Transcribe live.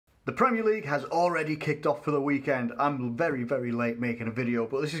The Premier League has already kicked off for the weekend. I'm very, very late making a video,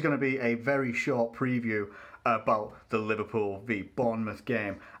 but this is going to be a very short preview about the Liverpool v Bournemouth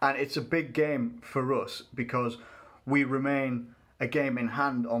game. And it's a big game for us because we remain a game in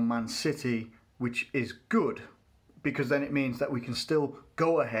hand on Man City, which is good, because then it means that we can still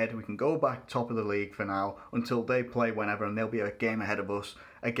go ahead, we can go back top of the league for now until they play whenever, and they'll be a game ahead of us.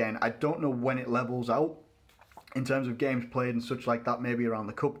 Again, I don't know when it levels out in terms of games played and such like that, maybe around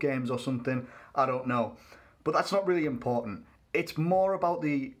the cup games or something, I don't know. But that's not really important. It's more about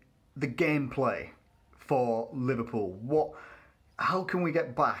the gameplay for Liverpool. How can we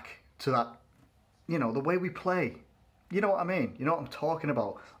get back to that, you know, the way we play? You know what I mean? You know what I'm talking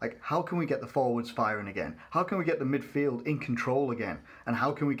about? Like, how can we get the forwards firing again? How can we get the midfield in control again? And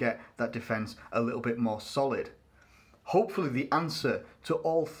how can we get that defence a little bit more solid? Hopefully the answer to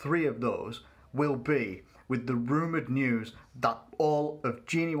all three of those will be with the rumoured news that all of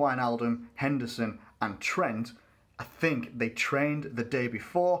Gini, Wijnaldum, Henderson and Trent, I think they trained the day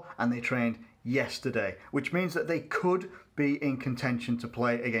before and they trained yesterday, which means that they could be in contention to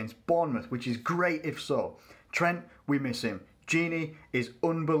play against Bournemouth, which is great if so. Trent, we miss him. Gini is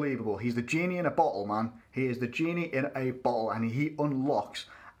unbelievable. He's the genie in a bottle, man. He is the genie in a bottle, and he unlocks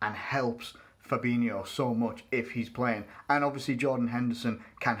and helps Fabinho so much if he's playing. And obviously Jordan Henderson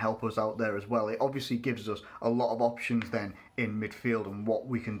can help us out there as well. It obviously gives us a lot of options then in midfield and what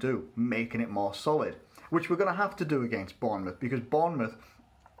we can do, making it more solid, which we're going to have to do against Bournemouth, because Bournemouth,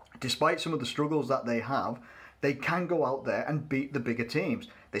 despite some of the struggles that they have, they can go out there and beat the bigger teams.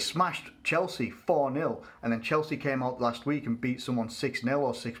 They smashed Chelsea 4-0, and then Chelsea came out last week and beat someone 6-0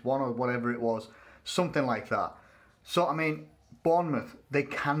 or 6-1 or whatever it was, something like that. So, I mean, Bournemouth, they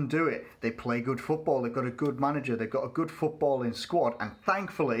can do it. They play good football, they've got a good manager, they've got a good footballing squad, and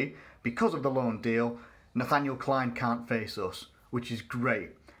thankfully, because of the loan deal, Nathaniel Klein can't face us, which is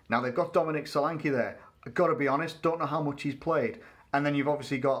great. Now, they've got Dominic Solanke there. I've got to be honest, don't know how much he's played. And then you've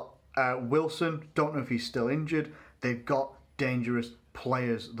obviously got Wilson, don't know if he's still injured. They've got dangerous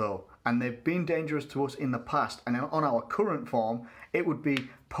players though, and they've been dangerous to us in the past, and on our current form it would be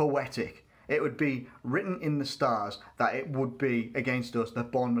poetic, it would be written in the stars that it would be against us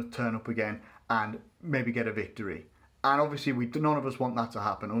that Bournemouth turn up again and maybe get a victory. And obviously none of us want that to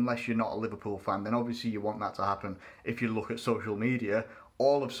happen, unless you're not a Liverpool fan. Then obviously you want that to happen. If you look at social media,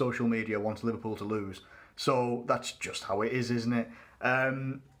 all of social media wants Liverpool to lose, so that's just how it is, isn't it?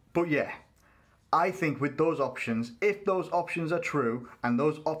 But yeah, I think with those options, if those options are true, and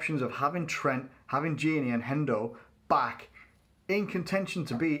those options of having Trent, having Gini and Hendo back in contention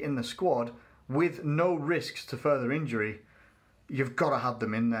to be in the squad with no risks to further injury, you've got to have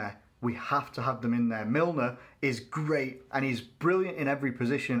them in there. We have to have them in there. Milner is great and he's brilliant in every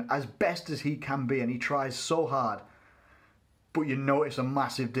position, as best as he can be, and he tries so hard. But you notice a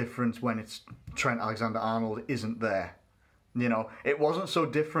massive difference when it's Trent Alexander-Arnold isn't there. You know, it wasn't so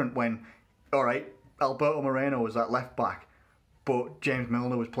different when, all right, Alberto Moreno was that left back, but James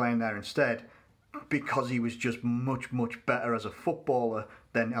Milner was playing there instead, because he was just much, much better as a footballer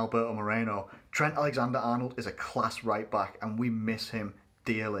than Alberto Moreno. Trent Alexander-Arnold is a class right back, and we miss him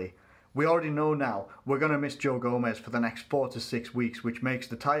dearly. We already know now we're going to miss Joe Gomez for the next 4 to 6 weeks, which makes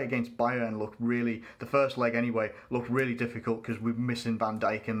the tie against Bayern look really, the first leg anyway, look really difficult, because we're missing Van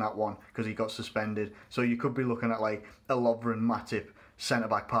Dijk in that one because he got suspended. So you could be looking at like a Lovren Matip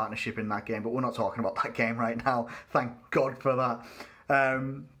centre-back partnership in that game, but we're not talking about that game right now. Thank God for that.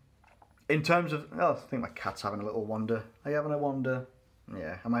 In terms of, oh, I think my cat's having a little wander. Are you having a wander?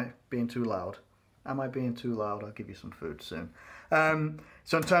 Yeah, am I being too loud? Am I being too loud? I'll give you some food soon.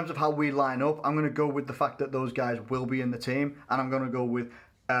 So in terms of how we line up, I'm going to go with the fact that those guys will be in the team, and I'm going to go with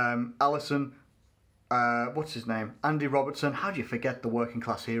Alisson, what's his name? Andy Robertson. How do you forget the working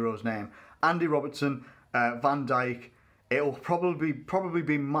class hero's name? Andy Robertson, Van Dijk. It'll probably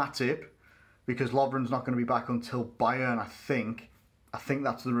be Matip, because Lovren's not going to be back until Bayern, I think. I think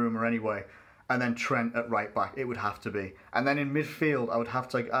that's the rumour anyway. And then Trent at right back, it would have to be. And then in midfield, I'd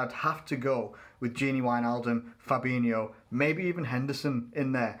have to go with Gini, Wijnaldum, Fabinho, maybe even Henderson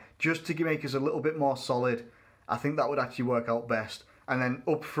in there, just to make us a little bit more solid. I think that would actually work out best. And then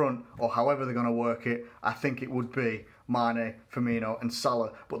up front, or however they're going to work it, I think it would be Mane, Firmino and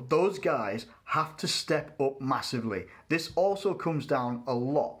Salah. But those guys have to step up massively. This also comes down a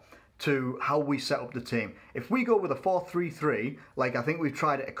lot to how we set up the team. If we go with a 4-3-3, like I think we've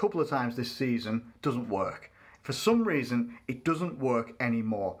tried it a couple of times this season, doesn't work. For some reason, it doesn't work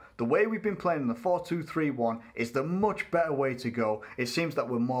anymore. The way we've been playing in the 4-2-3-1 is the much better way to go. It seems that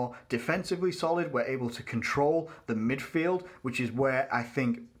we're more defensively solid, we're able to control the midfield, which is where I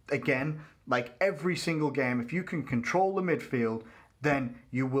think, again, like every single game, if you can control the midfield then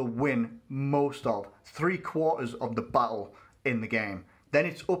you will win most of 3/4 of the battle in the game. Then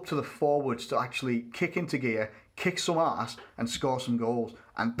it's up to the forwards to actually kick into gear, kick some ass and score some goals.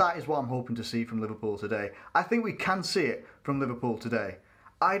 And that is what I'm hoping to see from Liverpool today. I think we can see it from Liverpool today.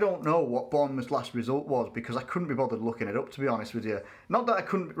 I don't know what Bournemouth's last result was because I couldn't be bothered looking it up, to be honest with you. Not that I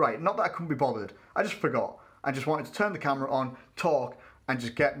couldn't be bothered. I just forgot. I just wanted to turn the camera on, talk, and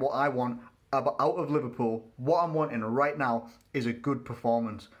just get what I want out of Liverpool. What I'm wanting right now is a good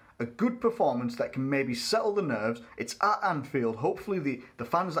performance. A good performance that can maybe settle the nerves. It's at Anfield. Hopefully the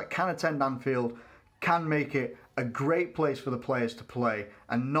fans that can attend Anfield can make it a great place for the players to play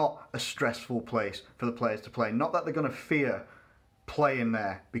and not a stressful place for the players to play. Not that they're going to fear playing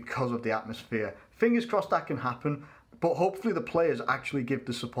there because of the atmosphere. Fingers crossed that can happen, but hopefully the players actually give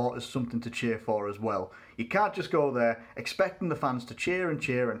the supporters something to cheer for as well. You can't just go there expecting the fans to cheer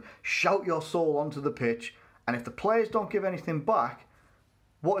and shout your soul onto the pitch, and if the players don't give anything back,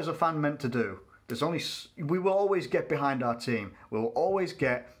 what is a fan meant to do? We will always get behind our team. We will always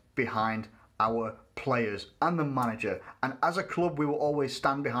get behind our players and the manager, and as a club we will always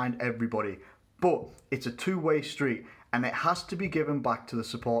stand behind everybody. But it's a two-way street, and it has to be given back to the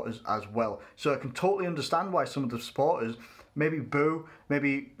supporters as well. So I can totally understand why some of the supporters maybe boo,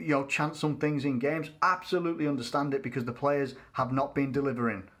 maybe chant some things in games. Absolutely understand it, because the players have not been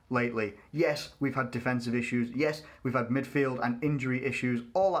delivering lately. Yes, we've had defensive issues. Yes, we've had midfield and injury issues,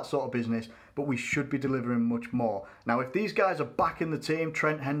 all that sort of business, but we should be delivering much more. Now, if these guys are back in the team,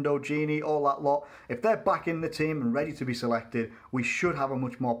 Trent, Hendo, Gini, all that lot, if they're back in the team and ready to be selected, we should have a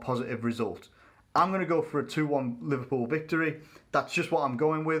much more positive result. I'm going to go for a 2-1 Liverpool victory. That's just what I'm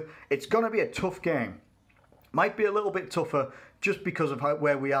going with. It's going to be a tough game. Might be a little bit tougher just because of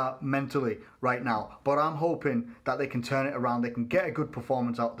where we are mentally right now. But I'm hoping that they can turn it around. They can get a good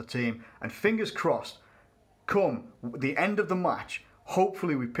performance out of the team. And fingers crossed, come the end of the match,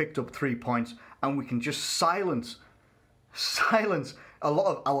 hopefully we picked up 3 points and we can just silence a lot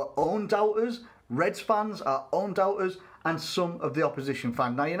of our own doubters, Reds fans, our own doubters, and some of the opposition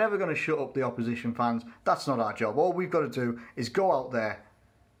fans. Now, you're never going to shut up the opposition fans. That's not our job. All we've got to do is go out there,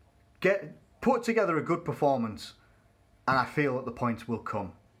 put together a good performance, and I feel that the points will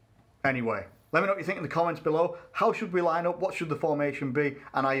come. Anyway, let me know what you think in the comments below. How should we line up? What should the formation be?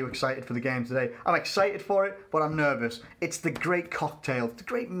 And are you excited for the game today? I'm excited for it, but I'm nervous. It's the great cocktail, the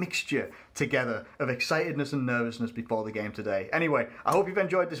great mixture together of excitedness and nervousness before the game today. Anyway, I hope you've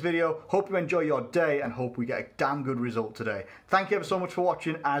enjoyed this video. Hope you enjoy your day and hope we get a damn good result today. Thank you ever so much for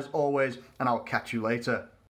watching, as always, and I'll catch you later.